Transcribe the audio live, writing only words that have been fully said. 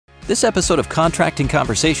This episode of Contracting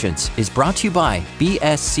Conversations is brought to you by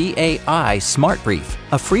BSCAI Smart Brief,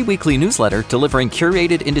 a free weekly newsletter delivering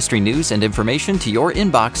curated industry news and information to your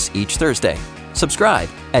inbox each Thursday. Subscribe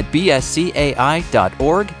at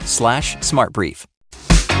bscai.org/smartbrief.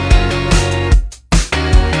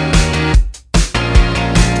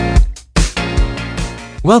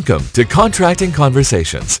 Welcome to Contracting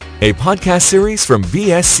Conversations, a podcast series from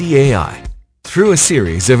BSCAI. Through a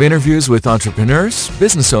series of interviews with entrepreneurs,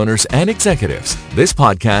 business owners, and executives, this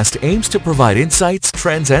podcast aims to provide insights,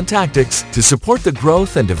 trends, and tactics to support the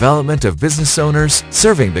growth and development of business owners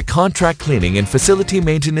serving the contract cleaning and facility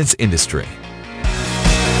maintenance industry.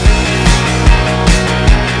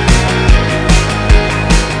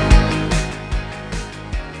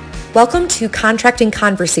 Welcome to Contracting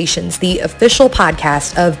Conversations, the official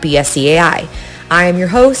podcast of BSCAI. I am your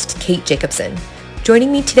host, Kate Jacobson.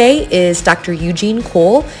 Joining me today is Dr. Eugene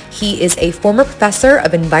Cole. He is a former professor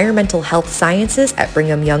of environmental health sciences at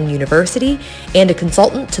Brigham Young University and a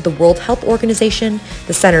consultant to the World Health Organization,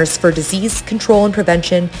 the Centers for Disease Control and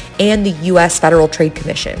Prevention, and the U.S. Federal Trade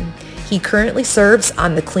Commission. He currently serves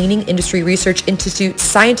on the Cleaning Industry Research Institute's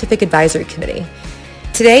Scientific Advisory Committee.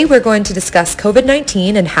 Today, we're going to discuss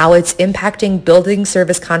COVID-19 and how it's impacting building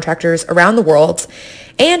service contractors around the world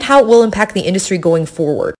and how it will impact the industry going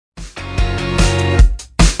forward.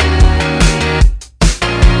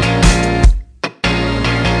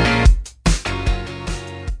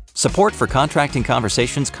 Support for Contracting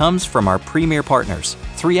Conversations comes from our premier partners,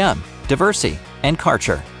 3M, Diversey, and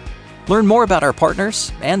Karcher. Learn more about our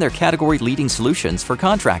partners and their category-leading solutions for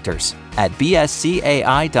contractors at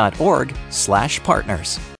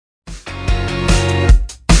bscai.org/partners.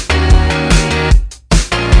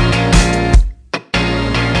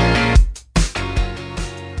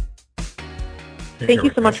 Thank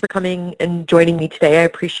you so much for coming and joining me today. I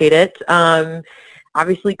appreciate it.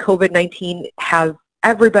 Obviously, COVID-19 has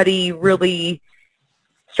everybody really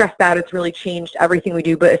stressed out. It's really changed everything we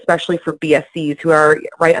do, but especially for BSCs who are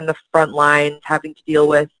right on the front lines, having to deal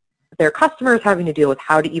with their customers, having to deal with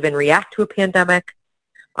how to even react to a pandemic.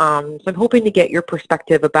 So I'm hoping to get your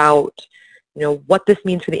perspective about, what this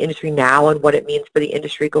means for the industry now and what it means for the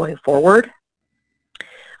industry going forward.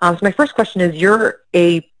 So my first question is, you're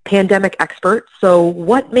a pandemic expert. So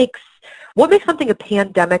what makes something a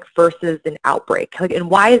pandemic versus an outbreak? And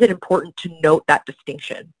why is it important to note that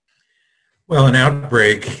distinction? Well, an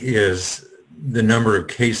outbreak is the number of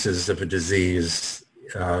cases of a disease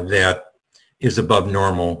that is above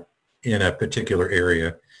normal in a particular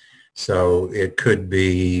area. So it could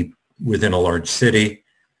be within a large city.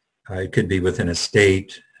 It could be within a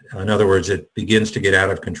state. In other words, it begins to get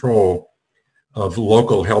out of control of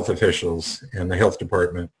local health officials and the health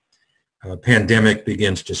department. Pandemic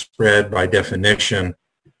begins to spread. By definition,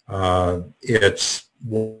 it's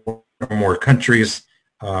one or more countries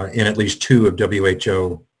in at least two of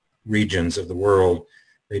WHO regions of the world.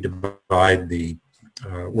 They divide the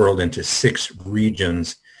world into 6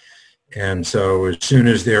 regions. And so as soon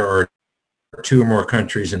as there are 2 or more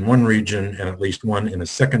countries in one region and at least one in a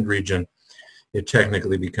second region, it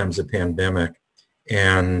technically becomes a pandemic.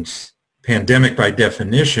 And pandemic by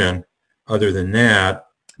definition, other than that,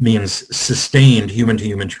 means sustained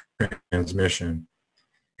human-to-human transmission.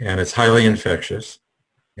 And it's highly infectious,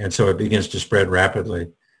 and so it begins to spread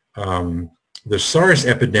rapidly. The SARS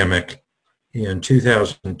epidemic in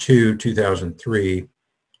 2002, 2003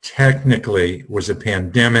 technically was a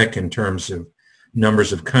pandemic in terms of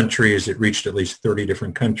numbers of countries. It reached at least 30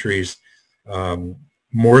 different countries,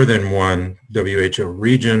 more than one WHO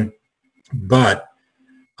region, but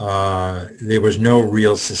there was no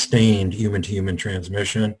real sustained human-to-human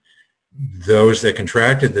transmission. Those that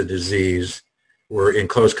contracted the disease were in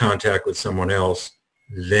close contact with someone else.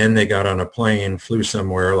 Then they got on a plane, flew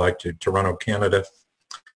somewhere like to Toronto, Canada,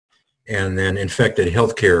 and then infected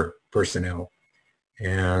healthcare personnel.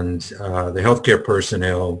 And the healthcare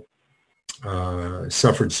personnel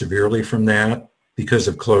suffered severely from that because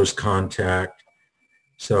of close contact.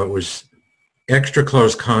 So it was extra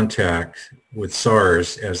close contact with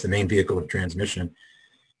SARS as the main vehicle of transmission.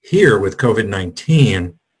 Here with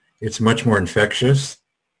COVID-19, it's much more infectious,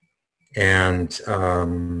 and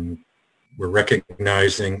we're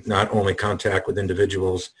recognizing not only contact with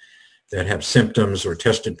individuals that have symptoms or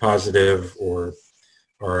tested positive or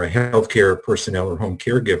are a healthcare personnel or home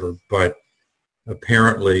caregiver, but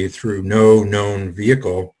apparently through no known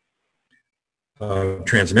vehicle of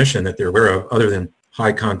transmission that they're aware of other than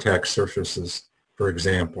high contact surfaces, for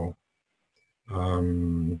example.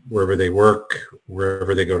 Wherever they work,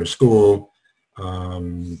 wherever they go to school, a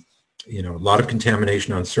lot of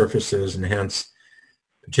contamination on surfaces, and hence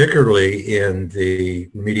particularly in the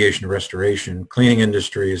remediation and restoration cleaning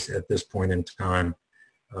industries at this point in time.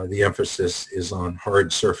 The emphasis is on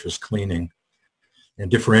hard surface cleaning and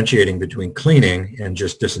differentiating between cleaning and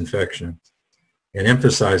just disinfection, and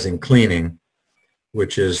emphasizing cleaning,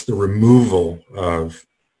 which is the removal of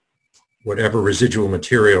whatever residual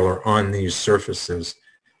material are on these surfaces,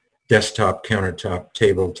 desktop, countertop,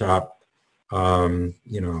 tabletop,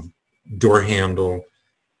 door handle,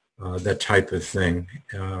 that type of thing,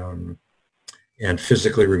 and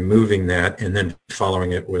physically removing that and then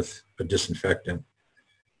following it with a disinfectant.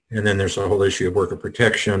 And then there's a whole issue of worker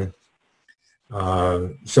protection.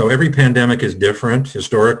 So every pandemic is different.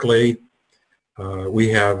 Historically, we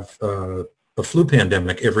have a flu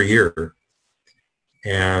pandemic every year.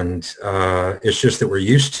 And it's just that we're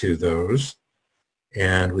used to those.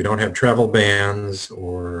 And we don't have travel bans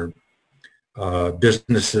or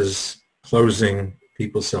businesses closing,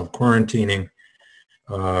 people self-quarantining,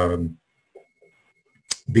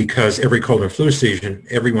 because every cold and flu season,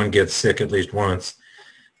 everyone gets sick at least once.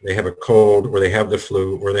 They have a cold, or they have the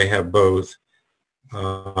flu, or they have both,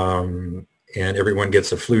 and everyone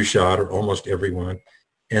gets a flu shot, or almost everyone,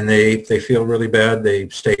 and they feel really bad. They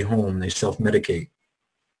stay home, they self-medicate,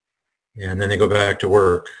 and then they go back to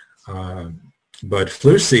work. But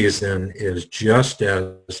flu season is just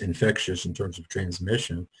as infectious in terms of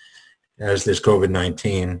transmission as this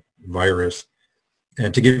COVID-19 virus.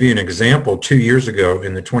 And to give you an example, 2 years ago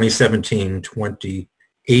in the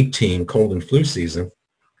 2017-2018 cold and flu season,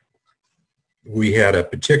 we had a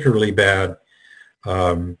particularly bad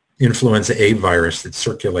influenza A virus that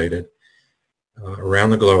circulated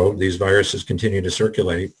around the globe. These viruses continue to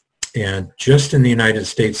circulate. And just in the United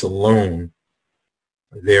States alone,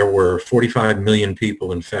 there were 45 million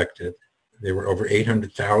people infected. There were over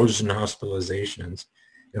 800,000 hospitalizations,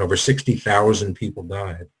 and over 60,000 people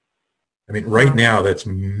died. I mean, right now, that's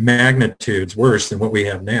magnitudes worse than what we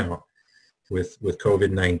have now with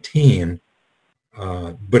COVID-19.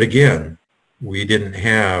 But again, we didn't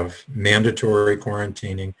have mandatory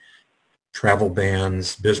quarantining, travel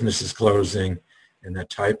bans, businesses closing, and that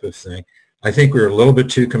type of thing. I think we were a little bit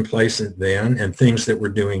too complacent then, and things that we're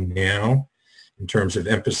doing now in terms of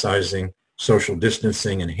emphasizing social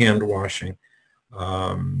distancing and hand washing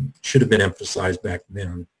should have been emphasized back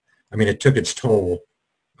then. I mean, it took its toll.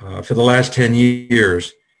 For the last 10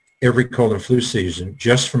 years, every cold and flu season,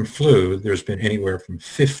 just from flu, there's been anywhere from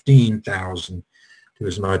 15,000 to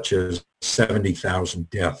as much as 70,000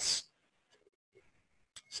 deaths.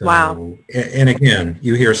 So, wow. And again,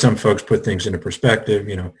 you hear some folks put things into perspective,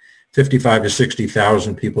 55 to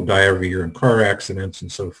 60,000 people die every year in car accidents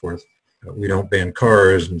and so forth. We don't ban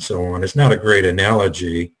cars and so on. It's not a great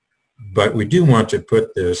analogy, but we do want to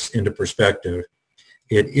put this into perspective.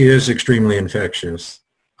 It is extremely infectious.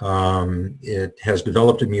 It has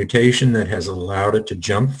developed a mutation that has allowed it to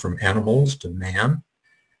jump from animals to man,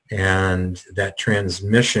 and that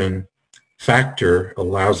transmission factor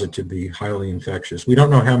allows it to be highly infectious. We don't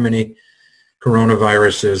know how many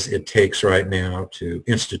coronaviruses it takes right now to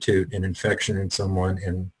institute an infection in someone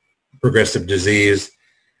and progressive disease,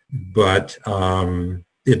 but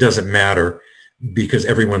it doesn't matter because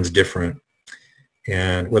everyone's different.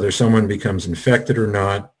 And whether someone becomes infected or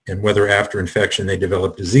not, and whether after infection they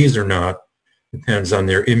develop disease or not, depends on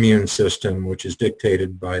their immune system, which is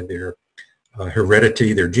dictated by their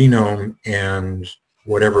heredity, their genome, and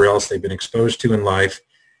whatever else they've been exposed to in life,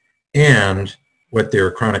 and what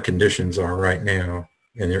their chronic conditions are right now,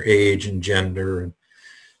 and their age and gender. And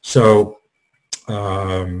so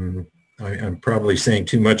I'm probably saying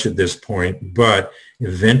too much at this point, but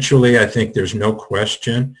eventually I think there's no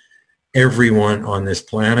question everyone on this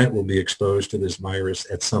planet will be exposed to this virus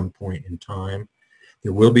at some point in time.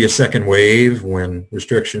 There will be a second wave when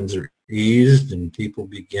restrictions are eased and people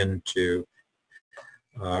begin to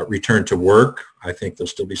return to work. I think there'll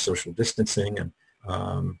still be social distancing and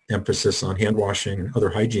emphasis on hand washing and other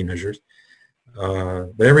hygiene measures.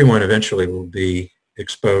 But everyone eventually will be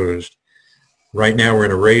exposed. Right now we're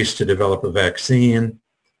in a race to develop a vaccine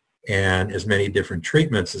and as many different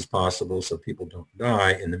treatments as possible so people don't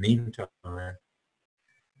die in the meantime.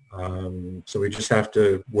 So we just have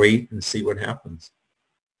to wait and see what happens.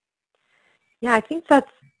 Yeah, I think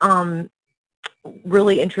that's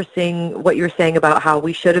really interesting what you're saying about how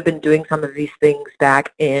we should have been doing some of these things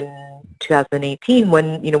back in 2018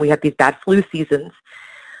 when, we had these bad flu seasons.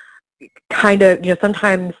 Kind of,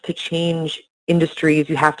 sometimes to change industries,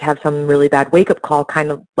 you have to have some really bad wake-up call,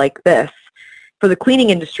 kind of like this. For the cleaning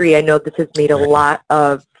industry, I know this has made a lot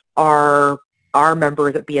of our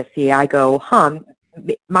members at BSCAI go,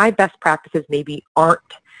 my best practices maybe aren't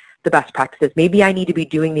the best practices. Maybe I need to be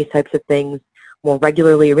doing these types of things more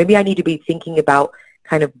regularly, or maybe I need to be thinking about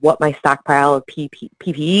kind of what my stockpile of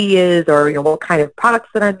PPE is, or what kind of products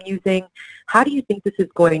that I'm using. How do you think this is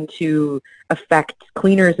going to affect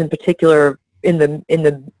cleaners in particular in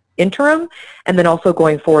the interim, and then also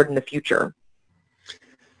going forward in the future?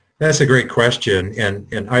 That's a great question,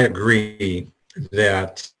 and I agree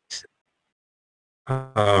that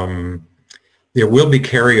there will be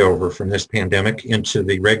carryover from this pandemic into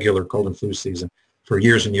the regular cold and flu season for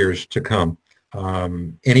years and years to come.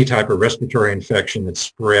 Any type of respiratory infection that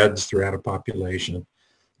spreads throughout a population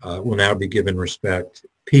will now be given respect.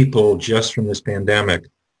 People just from this pandemic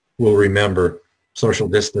will remember social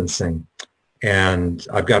distancing, and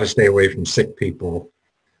I've got to stay away from sick people.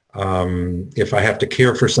 If I have to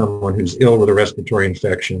care for someone who's ill with a respiratory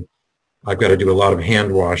infection, I've got to do a lot of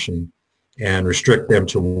hand washing and restrict them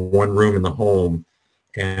to one room in the home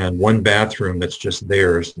and one bathroom that's just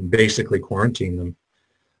theirs, and basically quarantine them.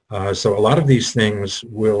 So a lot of these things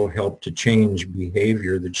will help to change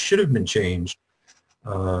behavior that should have been changed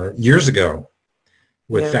years ago,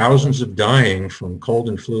 with thousands of dying from cold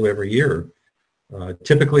and flu every year.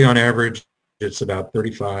 Typically, on average, it's about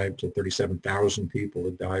 35 to 37,000 people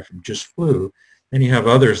that die from just flu. Then you have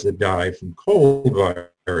others that die from cold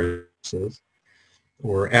viruses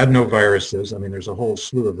or adenoviruses. I mean, there's a whole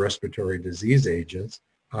slew of respiratory disease agents,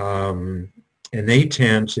 and they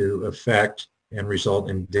tend to affect and result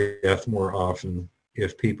in death more often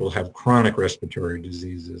if people have chronic respiratory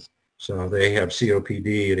diseases. So they have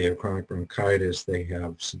COPD, they have chronic bronchitis, they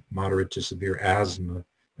have moderate to severe asthma,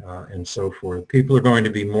 and so forth. People are going to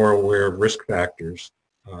be more aware of risk factors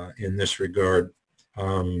in this regard.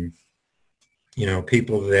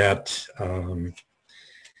 People that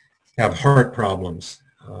have heart problems,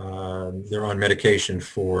 they're on medication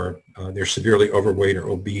for, they're severely overweight or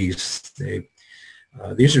obese.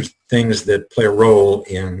 These are things that play a role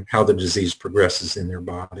in how the disease progresses in their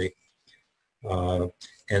body.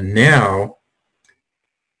 And now,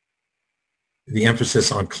 the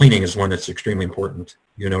emphasis on cleaning is one that's extremely important.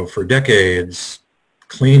 For decades,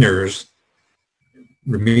 cleaners,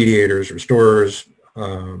 remediators, restorers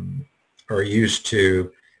are used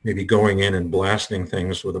to maybe going in and blasting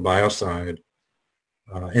things with a biocide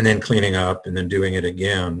and then cleaning up and then doing it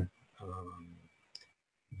again.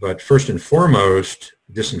 But first and foremost,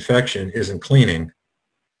 disinfection isn't cleaning.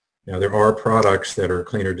 Now, there are products that are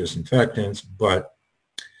cleaner disinfectants, but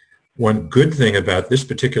one good thing about this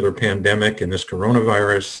particular pandemic and this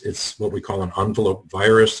coronavirus, it's what we call an envelope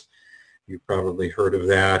virus. You've probably heard of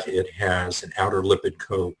that. It has an outer lipid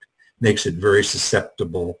coat, makes it very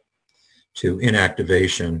susceptible to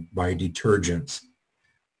inactivation by detergents.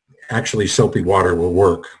 Actually, soapy water will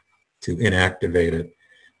work to inactivate it.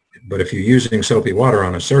 But if you're using soapy water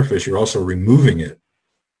on a surface, you're also removing it.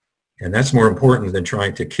 And that's more important than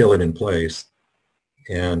trying to kill it in place.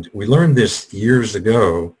 And we learned this years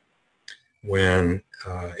ago when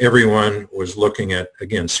everyone was looking at,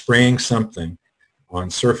 again, spraying something on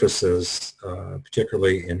surfaces,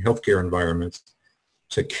 particularly in healthcare environments,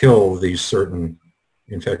 to kill these certain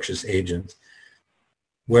infectious agents.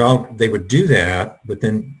 Well, they would do that, but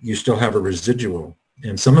then you still have a residual.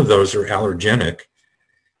 And some of those are allergenic.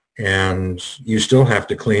 And you still have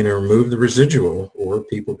to clean and remove the residual, or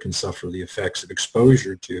people can suffer the effects of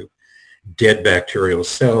exposure to dead bacterial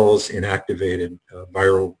cells, inactivated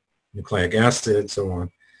viral nucleic acid, so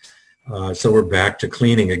on. So we're back to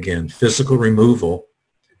cleaning again, physical removal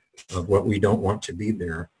of what we don't want to be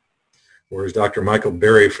there. Or as Dr. Michael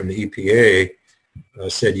Berry from the EPA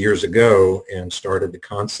said years ago and started the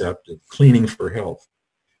concept of cleaning for health.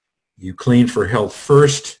 You clean for health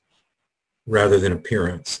first, rather than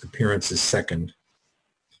appearance. Appearance is second.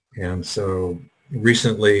 And so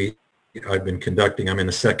recently I've been conducting, I'm in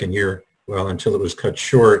the second year, well, until it was cut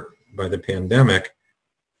short by the pandemic,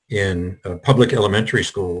 in public elementary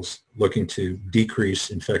schools, looking to decrease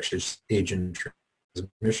infectious agent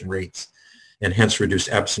transmission rates and hence reduce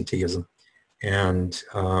absenteeism. And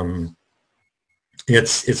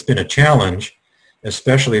it's been a challenge,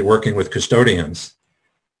 especially working with custodians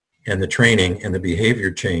and the training and the behavior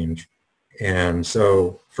change. And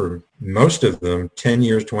so for most of them, 10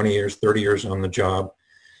 years, 20 years, 30 years on the job,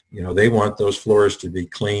 they want those floors to be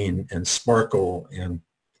clean and sparkle. And,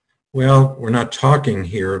 well, we're not talking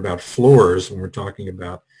here about floors when we're talking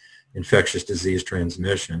about infectious disease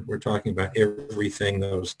transmission. We're talking about everything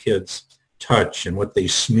those kids touch and what they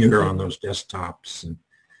smear on those desktops and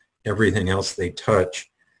everything else they touch.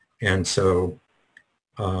 And so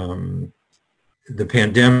the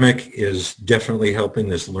pandemic is definitely helping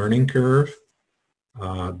this learning curve.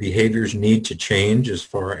 Behaviors need to change as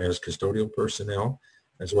far as custodial personnel,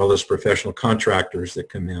 as well as professional contractors that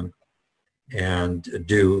come in. and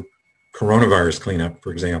do coronavirus cleanup,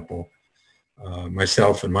 for example.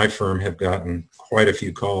 Myself and my firm have gotten quite a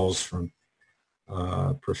few calls from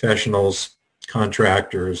professionals,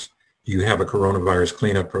 contractors. Do you have a coronavirus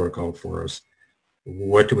cleanup protocol for us?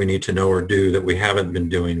 What do we need to know or do that we haven't been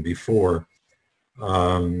doing before?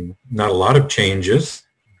 Not a lot of changes,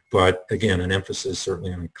 but again, an emphasis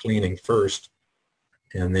certainly on cleaning first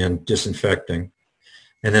and then disinfecting.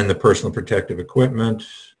 And then the personal protective equipment.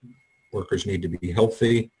 Workers need to be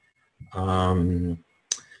healthy.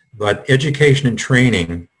 But education and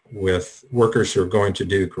training with workers who are going to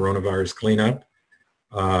do coronavirus cleanup,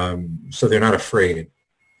 so they're not afraid.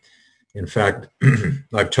 In fact,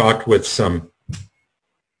 I've talked with some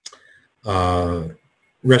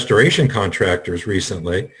restoration contractors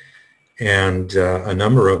recently, and a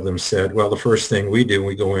number of them said, well, the first thing we do when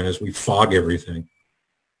we go in is we fog everything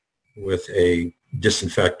with a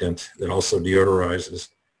disinfectant that also deodorizes.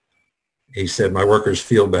 He said, my workers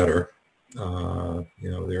feel better.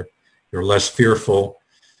 They're less fearful.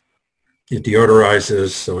 It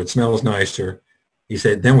deodorizes, so it smells nicer. He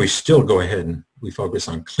said, then we still go ahead and we focus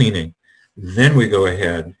on cleaning. Then we go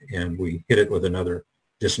ahead and we hit it with another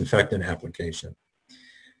disinfectant application.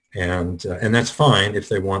 And that's fine if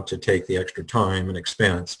they want to take the extra time and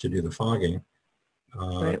expense to do the fogging.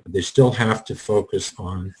 Right. They still have to focus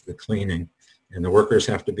on the cleaning, and the workers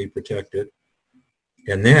have to be protected.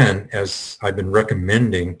 And then, as I've been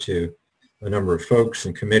recommending to a number of folks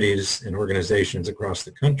and committees and organizations across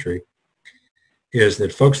the country, is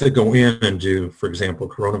that folks that go in and do, for example,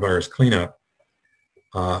 coronavirus cleanup,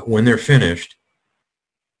 when they're finished,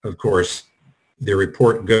 of course, their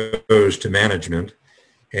report goes to management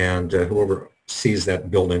and whoever sees that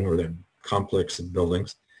building or that complex of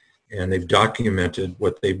buildings, and they've documented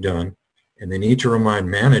what they've done, and they need to remind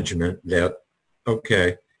management that,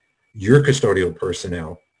 okay, your custodial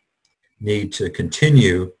personnel need to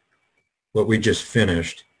continue what we just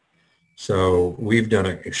finished. So we've done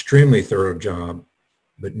an extremely thorough job,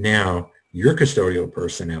 but now your custodial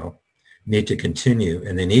personnel need to continue,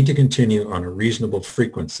 and they need to continue on a reasonable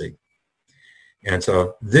frequency. And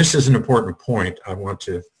so this is an important point I want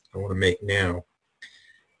to make now.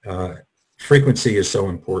 Frequency is so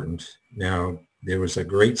important. Now, there was a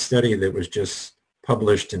great study that was just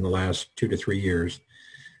published in the last 2 to 3 years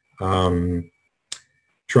trying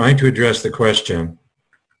to address the question,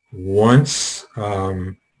 once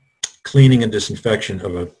cleaning and disinfection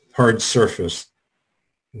of a hard surface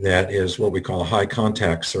that is what we call a high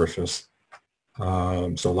contact surface,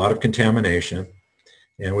 so a lot of contamination,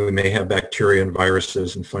 and we may have bacteria and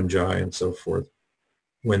viruses and fungi and so forth.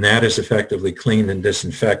 When that is effectively cleaned and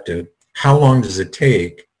disinfected, how long does it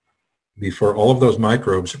take before all of those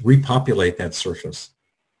microbes repopulate that surface?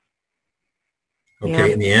 Okay,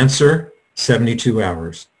 yeah. And the answer, 72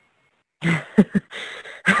 hours.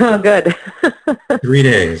 Oh, good. 3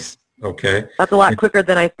 days, okay? That's a lot quicker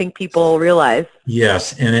than I think people realize.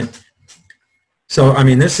 Yes, and so, I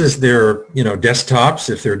mean, this is their, desktops,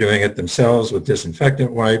 if they're doing it themselves with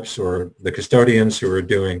disinfectant wipes, or the custodians who are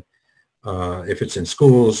doing, if it's in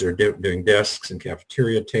schools, they're doing desks and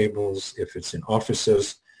cafeteria tables. If it's in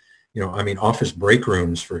offices, office break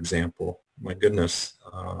rooms, for example, my goodness,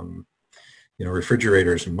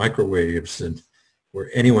 refrigerators and microwaves, and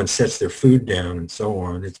where anyone sets their food down and so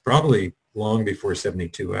on, it's probably long before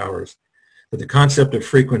 72 hours. But the concept of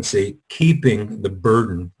frequency, keeping the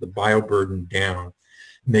burden, the bioburden down,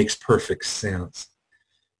 makes perfect sense.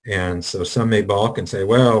 And so some may balk and say,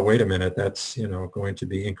 well, wait a minute, that's going to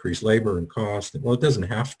be increased labor and cost. Well, it doesn't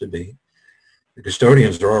have to be. The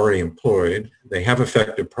custodians are already employed. They have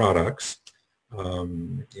effective products.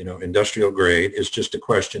 Industrial grade. Is just a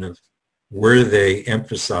question of where they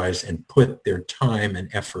emphasize and put their time and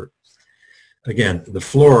effort. Again, the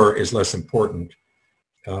floor is less important.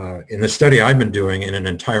 In the study I've been doing in an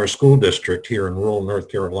entire school district here in rural North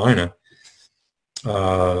Carolina,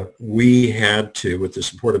 we had to, with the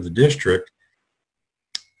support of the district,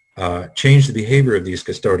 change the behavior of these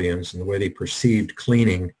custodians and the way they perceived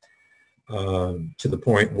cleaning to the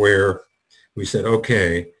point where we said,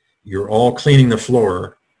 okay, you're all cleaning the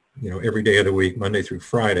floor, every day of the week, Monday through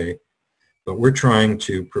Friday, but we're trying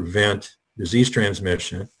to prevent disease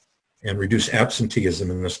transmission and reduce absenteeism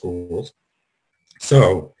in the schools.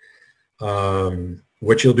 So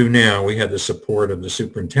what you'll do now, we had the support of the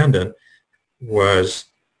superintendent, was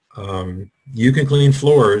you can clean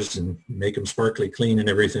floors and make them sparkly clean and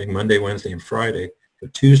everything Monday, Wednesday, and Friday,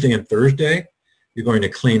 but Tuesday and Thursday, you're going to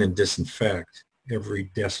clean and disinfect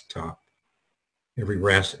every desktop, every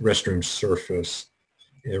restroom surface,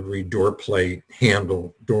 every door plate,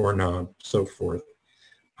 handle, doorknob, so forth.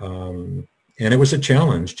 And it was a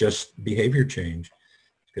challenge, just behavior change.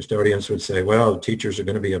 Custodians would say, well, teachers are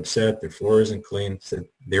going to be upset, their floor isn't clean. So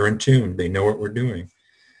they're in tune, they know what we're doing.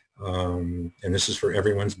 And this is for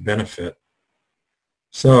everyone's benefit.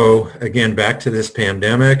 So again, back to this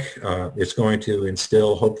pandemic, it's going to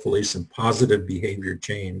instill hopefully some positive behavior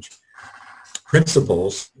change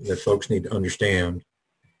principles that folks need to understand.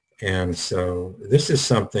 And so this is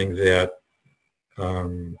something that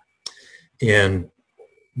in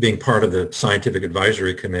being part of the Scientific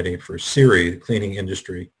Advisory Committee for CIRI, the Cleaning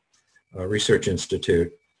Industry Research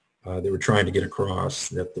Institute, they were trying to get across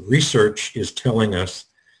that the research is telling us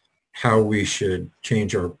how we should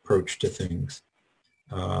change our approach to things,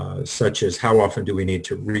 such as how often do we need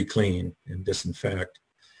to re-clean and disinfect,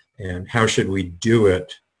 and how should we do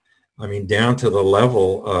it, I mean, down to the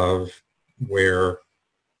level of where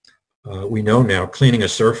we know now cleaning a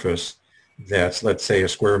surface that's, let's say, a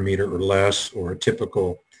square meter or less, or a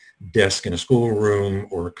typical desk in a schoolroom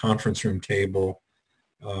or a conference room table,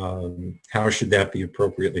 how should that be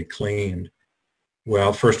appropriately cleaned?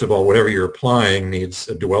 Well, first of all, whatever you're applying needs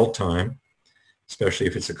a dwell time, especially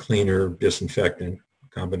if it's a cleaner, disinfectant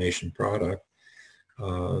combination product.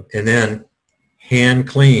 And then hand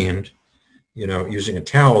cleaned, you know, using a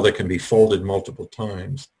towel that can be folded multiple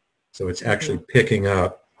times. So it's actually picking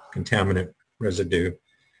up contaminant residue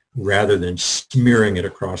rather than smearing it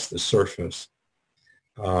across the surface.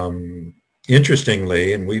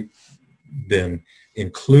 Interestingly, and we've been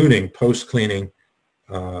including post-cleaning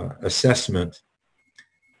assessment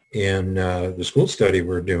in the school study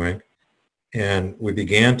we're doing, and we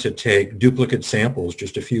began to take duplicate samples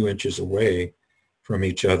just a few inches away from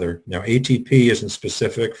each other. Now, ATP isn't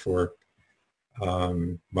specific for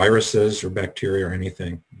viruses or bacteria or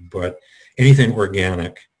anything, but anything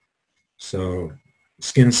organic. So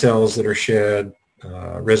skin cells that are shed,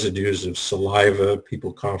 residues of saliva,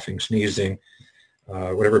 people coughing, sneezing,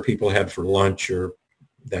 whatever people had for lunch or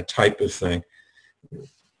that type of thing,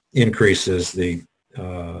 increases the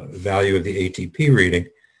value of the ATP reading.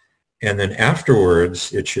 And then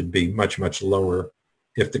afterwards, it should be much, much lower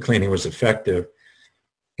if the cleaning was effective.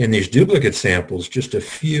 In these duplicate samples, just a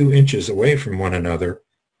few inches away from one another,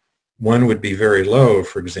 one would be very low,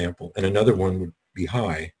 for example, and another one would be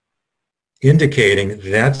high, indicating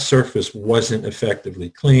that surface wasn't effectively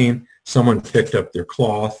clean. Someone picked up their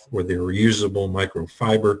cloth or their reusable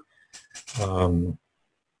microfiber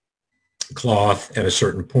cloth at a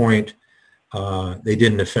certain point. They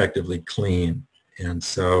didn't effectively clean. And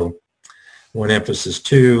so one emphasis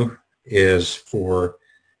too is for,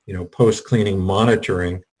 you know, post-cleaning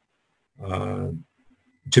monitoring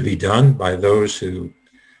to be done by those who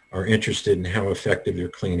are interested in how effective your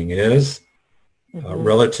cleaning is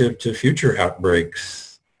relative to future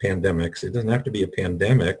outbreaks, pandemics. It doesn't have to be a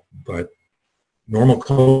pandemic, but normal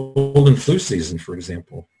cold and flu season, for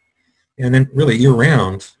example. And then really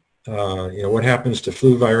year-round, you know, what happens to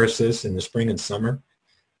flu viruses in the spring and summer?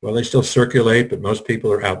 Well, they still circulate, but most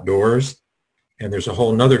people are outdoors, and there's a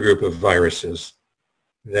whole nother group of viruses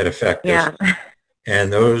that affect us.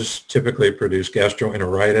 And those typically produce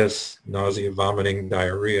gastroenteritis, nausea, vomiting,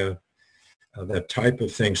 diarrhea, that type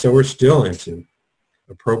of thing. So we're still into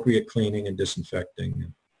appropriate cleaning and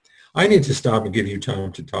disinfecting. I need to stop and give you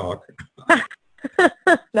time to talk.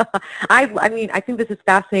 No, I mean, I think this is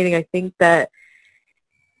fascinating. I think that,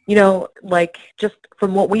 you know, like just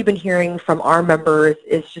from what we've been hearing from our members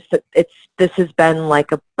is just that this has been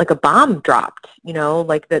like a bomb dropped, you know,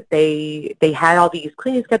 like that they had all these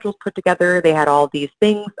cleaning schedules put together, they had all these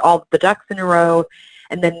things, all the ducks in a row,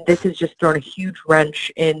 and then this has just thrown a huge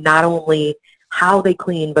wrench in not only how they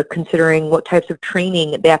clean, but considering what types of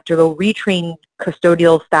training they have to go retrain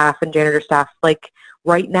custodial staff and janitor staff like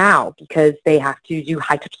right now, because they have to do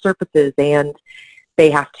high touch surfaces and they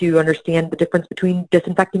have to understand the difference between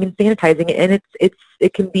disinfecting and sanitizing, and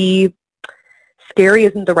it can be scary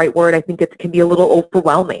isn't the right word. I think it can be a little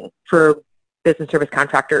overwhelming for business service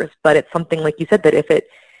contractors, but it's something, like you said, that if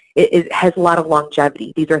it has a lot of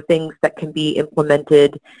longevity. These are things that can be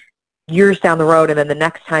implemented years down the road, and then the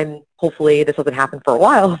next time, hopefully this doesn't happen for a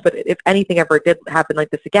while, but if anything ever did happen like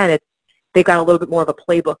this again, they've got a little bit more of a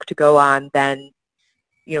playbook to go on than,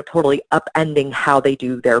 you know, totally upending how they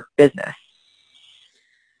do their business.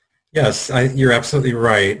 Yes, you're absolutely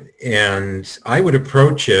right. And I would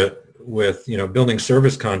approach it with, you know, building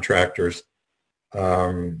service contractors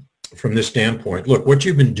from this standpoint. Look, what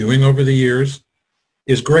you've been doing over the years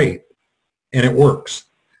is great, and it works.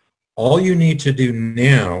 All you need to do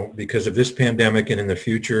now, because of this pandemic and in the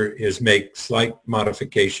future, is make slight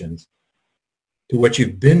modifications to what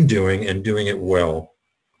you've been doing and doing it well.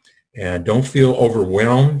 And don't feel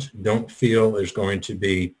overwhelmed. Don't feel there's going to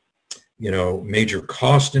be, major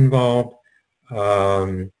cost involved.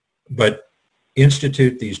 But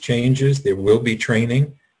institute these changes. There will be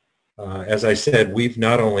training. As I said, we've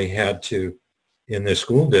not only had to, in the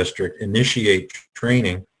school district, initiate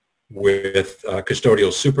training with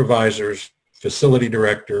custodial supervisors, facility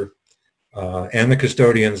director, and the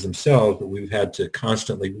custodians themselves, but we've had to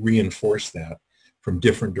constantly reinforce that from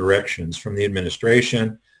different directions, from the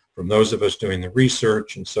administration, from those of us doing the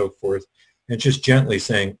research and so forth, and just gently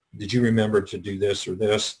saying, did you remember to do this or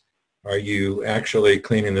this? Are you actually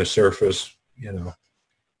cleaning the surface,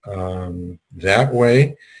 that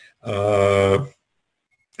way?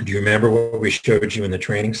 Do you remember what we showed you in the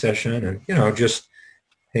training session? And, just,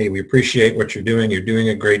 hey, we appreciate what you're doing. You're doing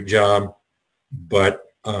a great job, but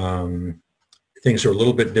things are a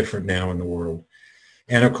little bit different now in the world.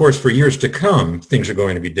 And of course, for years to come, things are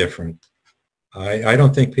going to be different. I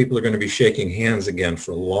don't think people are going to be shaking hands again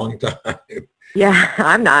for a long time. Yeah,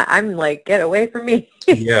 I'm not. I'm like, get away from me.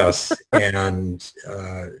 Yes, and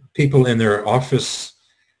people in their office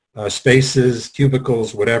spaces,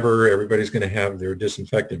 cubicles, whatever, everybody's going to have their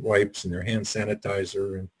disinfectant wipes and their hand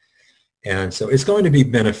sanitizer, and so it's going to be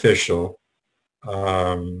beneficial.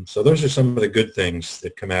 So those are some of the good things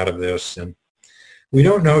that come out of this, and we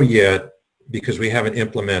don't know yet because we haven't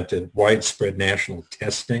implemented widespread national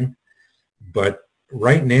testing, but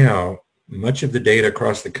right now, much of the data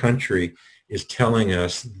across the country is telling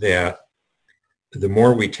us that the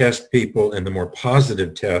more we test people and the more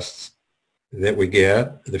positive tests that we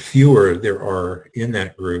get, the fewer there are in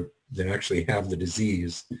that group that actually have the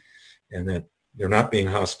disease and that they're not being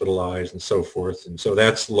hospitalized and so forth. And so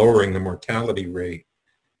that's lowering the mortality rate.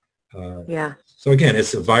 Yeah. So again,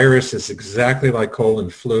 it's a virus. It's exactly like cold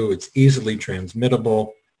and flu. It's easily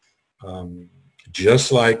transmittable.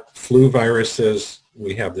 Just like flu viruses,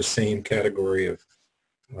 we have the same category of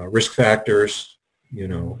risk factors,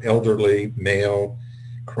 elderly, male,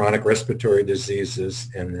 chronic respiratory diseases,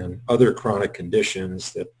 and then other chronic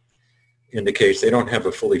conditions that indicates they don't have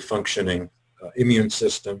a fully functioning immune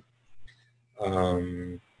system.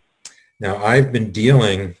 Now, I've been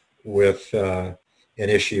dealing with an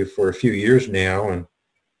issue for a few years now, and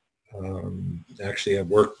actually I've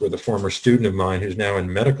worked with a former student of mine who's now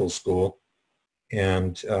in medical school,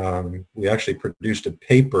 and we actually produced a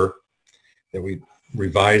paper that we're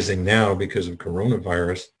revising now because of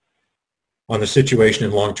coronavirus on the situation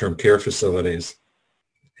in long-term care facilities.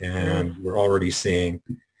 And we're already seeing,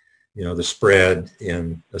 the spread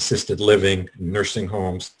in assisted living, nursing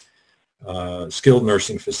homes, skilled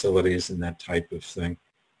nursing facilities, and that type of thing.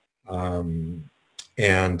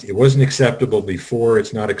 And it wasn't acceptable before.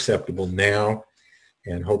 It's not acceptable now.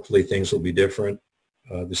 And hopefully things will be different.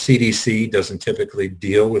 The CDC doesn't typically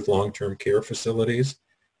deal with long-term care facilities.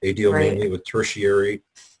 They deal mainly with tertiary,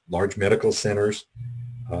 large medical centers.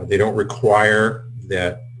 They don't require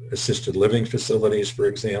that assisted living facilities, for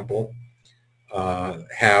example,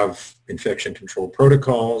 have infection control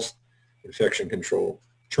protocols, infection control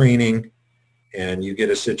training, and you get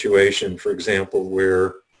a situation, for example,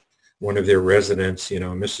 where one of their residents,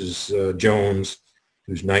 Mrs. Jones,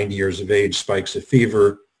 who's 90 years of age, spikes a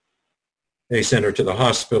fever. They send her to the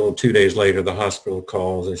hospital. 2 days later, the hospital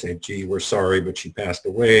calls. They say, gee, we're sorry, but she passed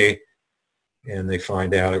away. And they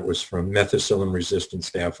find out it was from methicillin-resistant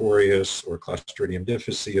Staph aureus or Clostridium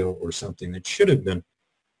difficile or something that should have been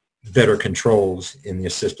better controlled in the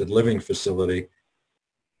assisted living facility.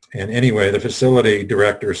 And anyway, the facility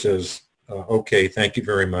director says, okay, thank you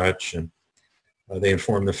very much. And they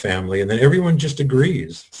inform the family. And then everyone just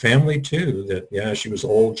agrees, family too, that, yeah, she was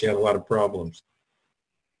old, she had a lot of problems.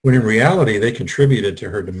 When in reality, they contributed to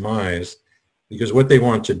her demise, because what they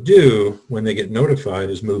want to do when they get notified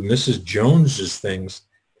is move Mrs. Jones's things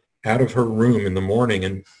out of her room in the morning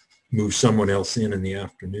and move someone else in the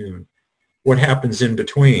afternoon. What happens in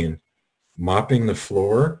between? Mopping the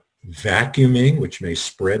floor, vacuuming, which may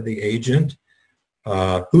spread the agent.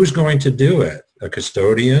 Who's going to do it? A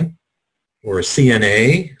custodian or a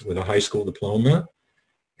CNA with a high school diploma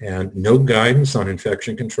and no guidance on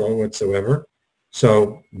infection control whatsoever.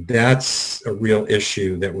 So that's a real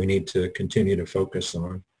issue that we need to continue to focus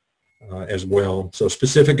on as well. So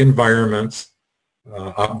specific environments,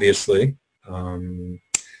 obviously. I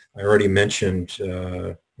already mentioned,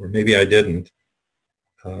 or maybe I didn't,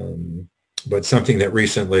 but something that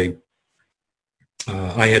recently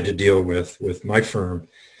I had to deal with my firm,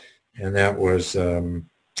 and that was a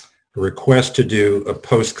request to do a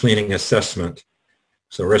post-cleaning assessment.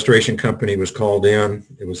 So a restoration company was called in.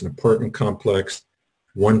 It was an apartment complex.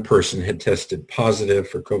 One person had tested positive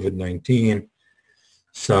for COVID-19.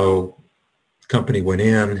 So the company went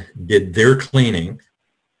in, did their cleaning,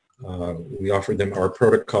 We offered them our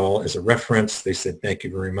protocol as a reference. They said, thank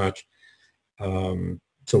you very much.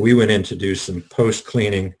 So we went in to do some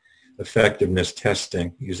post-cleaning effectiveness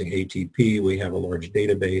testing using ATP. We have a large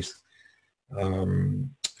database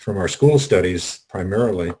from our school studies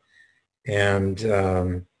primarily.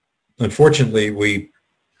 And unfortunately,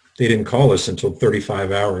 they didn't call us until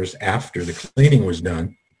 35 hours after the cleaning was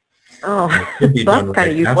done. Oh, it could be done that's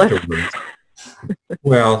kind of right useless. afterwards.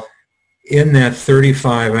 Well, in that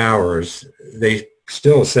 35 hours, they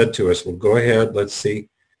still said to us, well, go ahead, let's see,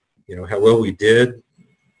 how well we did,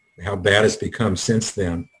 how bad it's become since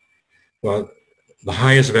then. Well, the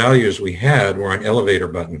highest values we had were on elevator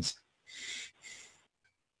buttons.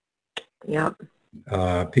 Yep.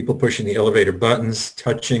 People pushing the elevator buttons,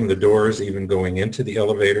 touching the doors, even going into the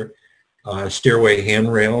elevator, stairway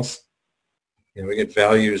handrails. We get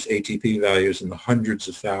values, ATP values in the hundreds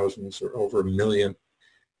of thousands or over 1 million.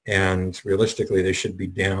 And realistically, they should be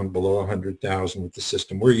down below 100,000 with the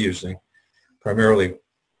system we're using. Primarily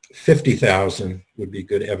 50,000 would be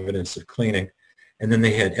good evidence of cleaning. And then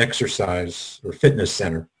they had exercise or fitness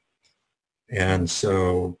center. And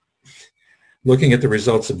so looking at the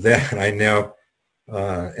results of that, I now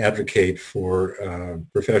advocate for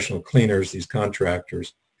professional cleaners, these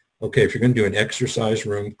contractors. Okay, if you're going to do an exercise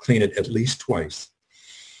room, clean it at least twice,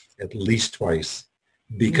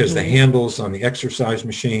 because the handles on the exercise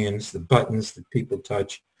machines, the buttons that people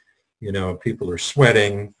touch, people are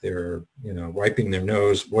sweating, they're, wiping their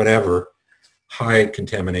nose, whatever, high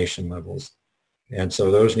contamination levels. And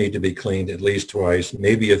so those need to be cleaned at least twice,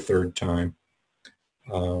 maybe a third time.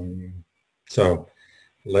 So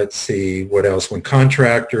let's see what else. When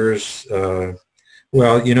contractors,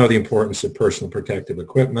 well, the importance of personal protective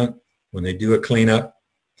equipment when they do a cleanup.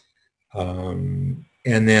 And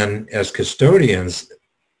then as custodians,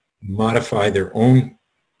 modify their own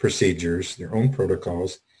procedures, their own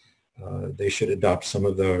protocols. They should adopt some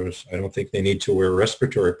of those. I don't think they need to wear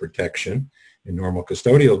respiratory protection in normal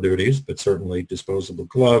custodial duties, but certainly disposable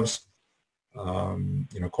gloves,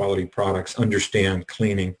 quality products, understand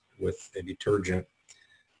cleaning with a detergent.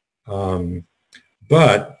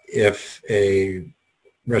 But if a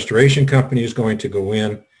restoration company is going to go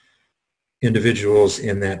in, individuals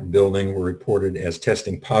in that building were reported as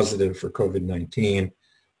testing positive for COVID-19.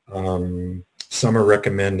 Some are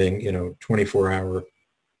recommending, 24-hour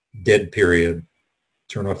dead period,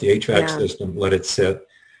 turn off the HVAC system, let it sit.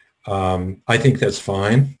 I think that's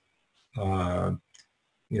fine.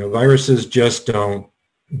 Viruses just don't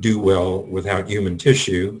do well without human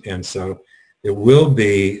tissue, and so there will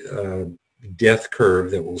be a death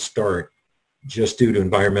curve that will start just due to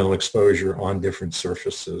environmental exposure on different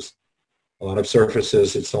surfaces. A lot of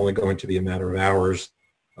surfaces, it's only going to be a matter of hours.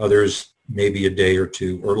 Others, maybe a day or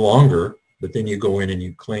two or longer, but then you go in and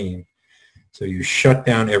you clean. So you shut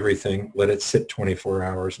down everything, let it sit 24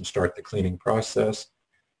 hours and start the cleaning process.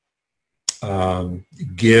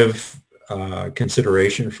 Give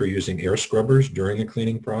consideration for using air scrubbers during the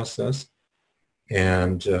cleaning process.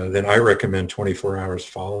 And then I recommend 24 hours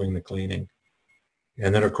following the cleaning.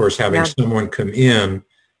 And then, of course, having someone come in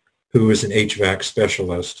who is an HVAC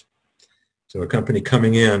specialist. So a company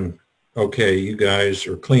coming in, okay, you guys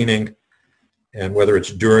are cleaning, and whether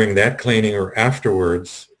it's during that cleaning or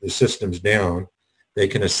afterwards, the system's down, they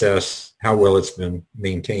can assess how well it's been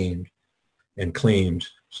maintained and cleaned.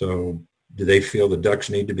 So do they feel the ducts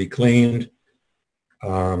need to be cleaned?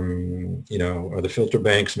 Are the filter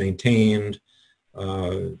banks maintained?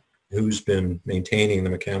 Who's been maintaining the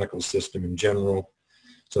mechanical system in general?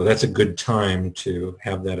 So that's a good time to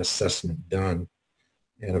have that assessment done.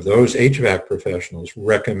 And if those HVAC professionals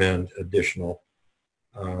recommend additional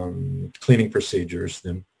cleaning procedures,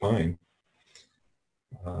 then fine.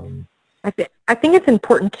 I think it's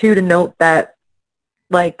important too to note that,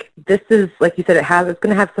 this is, like you said, it's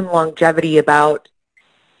going to have some longevity about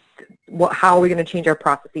how are we going to change our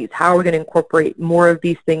processes? How are we going to incorporate more of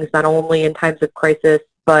these things, not only in times of crisis,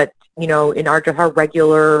 but in our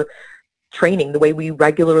regular training, the way we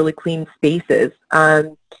regularly clean spaces.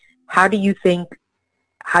 How do you think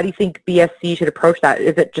BSC should approach that?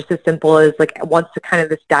 Is it just as simple as once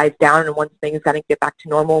this dies down and once things kind of get back to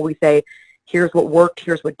normal, we say, here's what worked,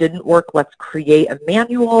 here's what didn't work, let's create a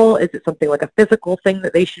manual? Is it something like a physical thing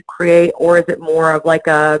that they should create, or is it more of a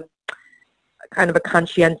kind of a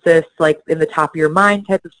conscientious, in the top of your mind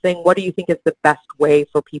type of thing? What do you think is the best way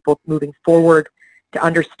for people moving forward to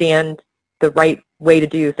understand the right way to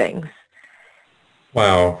do things?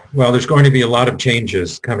 Wow. Well, there's going to be a lot of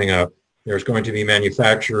changes coming up. There's going to be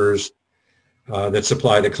manufacturers that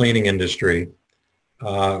supply the cleaning industry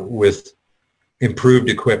with improved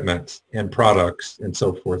equipment and products and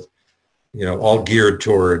so forth. all geared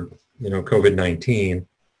toward, COVID-19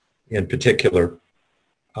 in particular.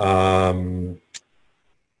 I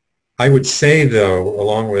would say, though,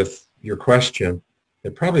 along with your question,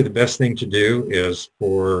 that probably the best thing to do is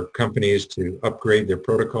for companies to upgrade their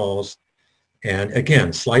protocols and,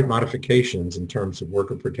 again, slight modifications in terms of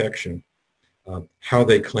worker protection, how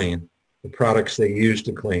they clean, the products they use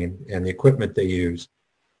to clean, and the equipment they use.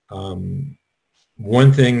 One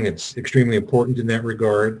thing that's extremely important in that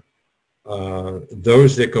regard,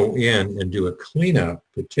 those that go in and do a cleanup,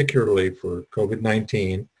 particularly for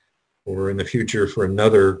COVID-19 or in the future for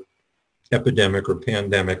another epidemic or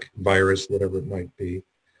pandemic virus, whatever it might be,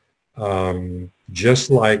 just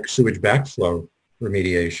like sewage backflow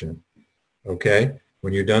remediation, okay?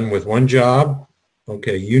 When you're done with one job,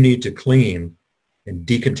 okay, you need to clean and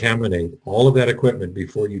decontaminate all of that equipment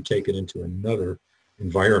before you take it into another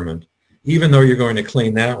environment. Even though you're going to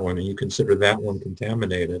clean that one and you consider that one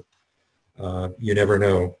contaminated, you never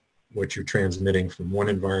know what you're transmitting from one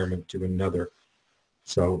environment to another.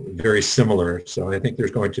 So very similar. So I think there's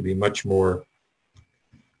going to be much more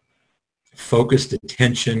focused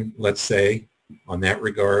attention, let's say, on that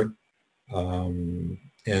regard. And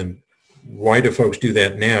why do folks do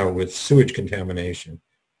that now with sewage contamination?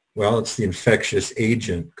 Well, it's the infectious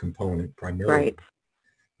agent component primarily.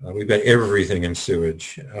 Right. We've got everything in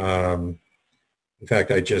sewage. In fact,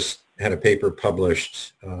 I just had a paper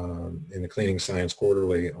published in the Cleaning Science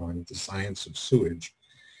Quarterly on the science of sewage.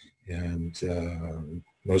 And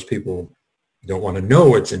most people don't want to know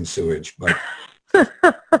what's in sewage, but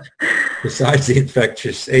besides the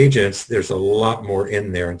infectious agents, there's a lot more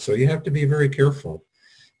in there. And so you have to be very careful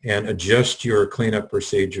and adjust your cleanup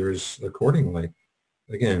procedures accordingly.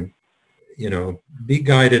 Again, be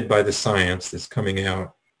guided by the science that's coming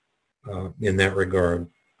out in that regard.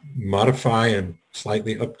 Modify and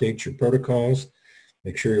slightly update your protocols.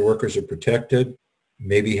 Make sure your workers are protected.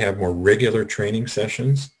 Maybe have more regular training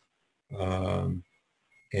sessions. And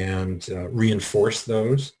reinforce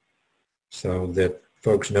those so that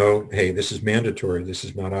folks know, hey, this is mandatory, this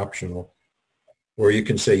is not optional. Or you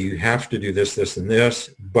can say you have to do this, this, and this,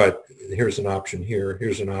 but here's an option here,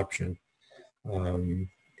 here's an option. And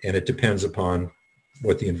it depends upon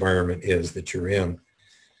what the environment is that you're in.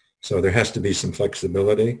 So there has to be some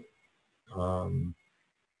flexibility. And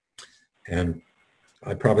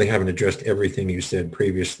I probably haven't addressed everything you said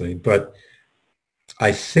previously, but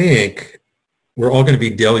I think we're all going to be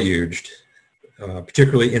deluged,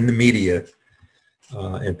 particularly in the media,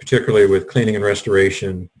 and particularly with cleaning and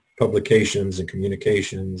restoration publications and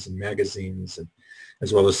communications and magazines, and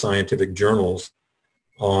as well as scientific journals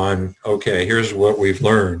on, okay, here's what we've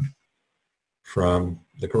learned from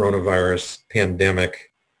the coronavirus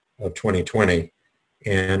pandemic of 2020,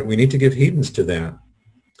 and we need to give heedance to that.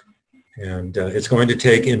 And it's going to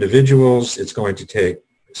take individuals, it's going to take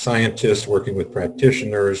scientists working with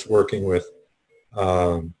practitioners, working with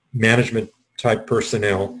management type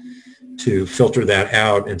personnel to filter that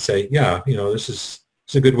out and say, yeah, this is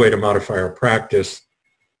a good way to modify our practice.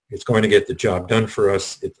 It's going to get the job done for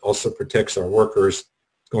us. It also protects our workers.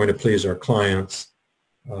 It's going to please our clients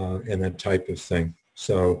and that type of thing.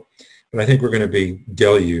 So, but I think we're going to be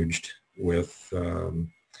deluged with,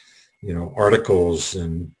 articles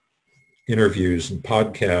and interviews and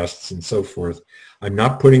podcasts and so forth. I'm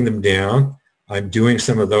not putting them down. I'm doing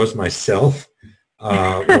some of those myself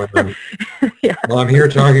when I'm here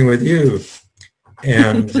talking with you.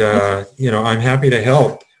 And, I'm happy to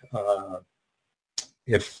help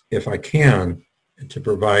if I can to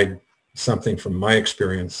provide something from my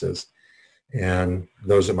experiences and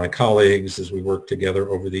those of my colleagues as we work together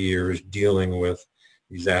over the years dealing with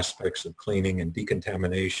these aspects of cleaning and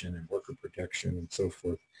decontamination and worker protection and so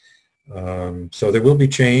forth. So there will be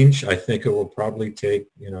change. I think it will probably take,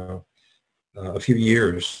 a few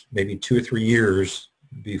years, maybe 2 or 3 years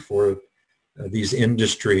before these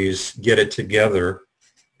industries get it together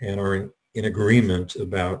and are in agreement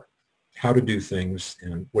about how to do things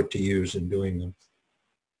and what to use in doing them.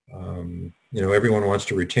 Everyone wants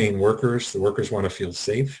to retain workers. The workers want to feel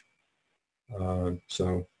safe. And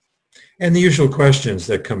the usual questions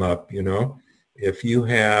that come up, if you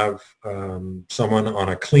have someone on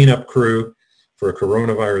a cleanup crew for a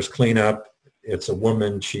coronavirus cleanup, it's a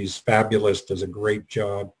woman, she's fabulous, does a great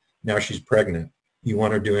job. Now she's pregnant. You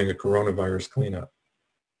want her doing a coronavirus cleanup,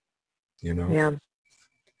 Yeah.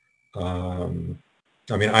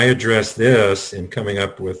 I address this in coming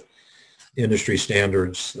up with industry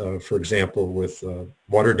standards, for example, with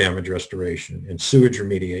water damage restoration and sewage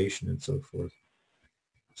remediation and so forth.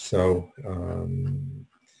 So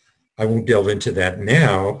I won't delve into that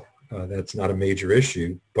now. That's not a major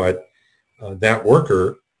issue, but that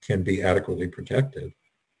worker can be adequately protected.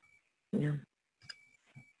 Yeah.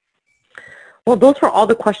 Well, those were all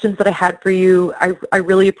the questions that I had for you. I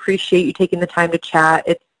really appreciate you taking the time to chat.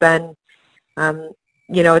 It's been,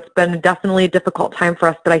 it's been definitely a difficult time for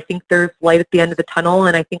us, but I think there's light at the end of the tunnel.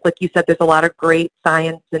 And I think, like you said, there's a lot of great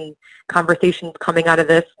science and conversations coming out of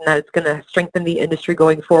this, and that it's going to strengthen the industry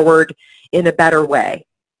going forward in a better way.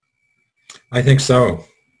 I think so.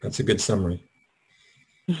 That's a good summary.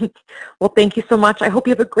 Well, thank you so much. I hope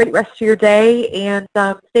you have a great rest of your day, and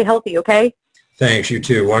stay healthy, okay? Thanks. You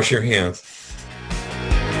too. Wash your hands.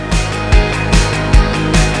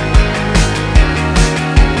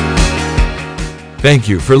 Thank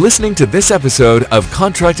you for listening to this episode of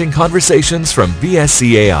Contracting Conversations from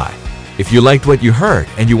BSCAI. If you liked what you heard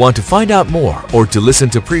and you want to find out more or to listen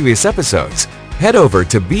to previous episodes, head over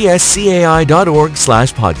to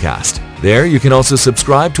bscai.org/podcast. There you can also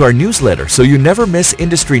subscribe to our newsletter so you never miss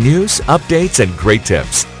industry news, updates, and great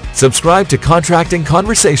tips. Subscribe to Contracting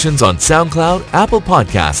Conversations on SoundCloud, Apple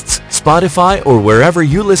Podcasts, Spotify, or wherever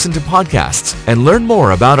you listen to podcasts, and learn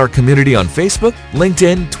more about our community on Facebook,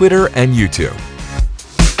 LinkedIn, Twitter, and YouTube.